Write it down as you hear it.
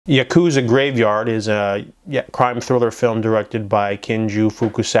Yakuza Graveyard is a crime thriller film directed by Kinju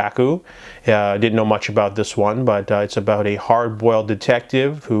Fukusaku. Didn't know much about this one, but it's about a hard-boiled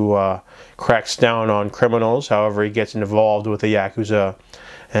detective who cracks down on criminals. However, he gets involved with the Yakuza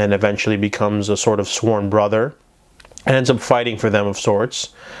and eventually becomes a sort of sworn brother. And ends up fighting for them of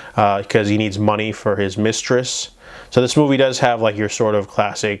sorts because he needs money for his mistress. So this movie does have like your sort of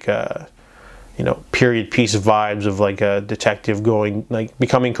classic period piece vibes of like a detective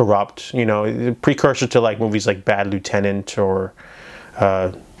becoming corrupt, precursor to like movies like Bad Lieutenant or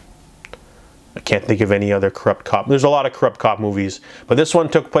I can't think of any other corrupt cop. There's a lot of corrupt cop movies, but this one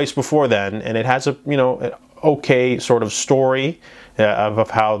took place before then, and it has a an okay sort of story of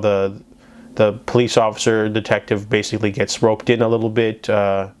how the police officer detective basically gets roped in a little bit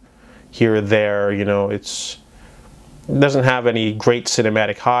here or there. It doesn't have any great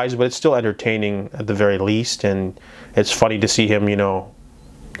cinematic highs, but it's still entertaining at the very least, and it's funny to see him,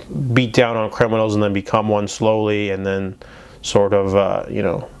 beat down on criminals and then become one slowly, and then sort of,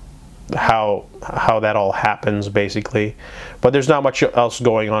 how that all happens, basically. But there's not much else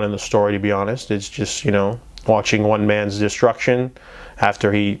going on in the story, to be honest. It's just, watching one man's destruction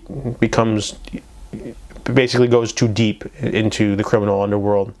after he basically goes too deep into the criminal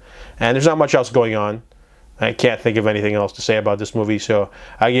underworld. And there's not much else going on. I can't think of anything else to say about this movie, so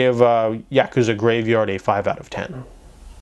I give Yakuza Graveyard a 5 out of 10.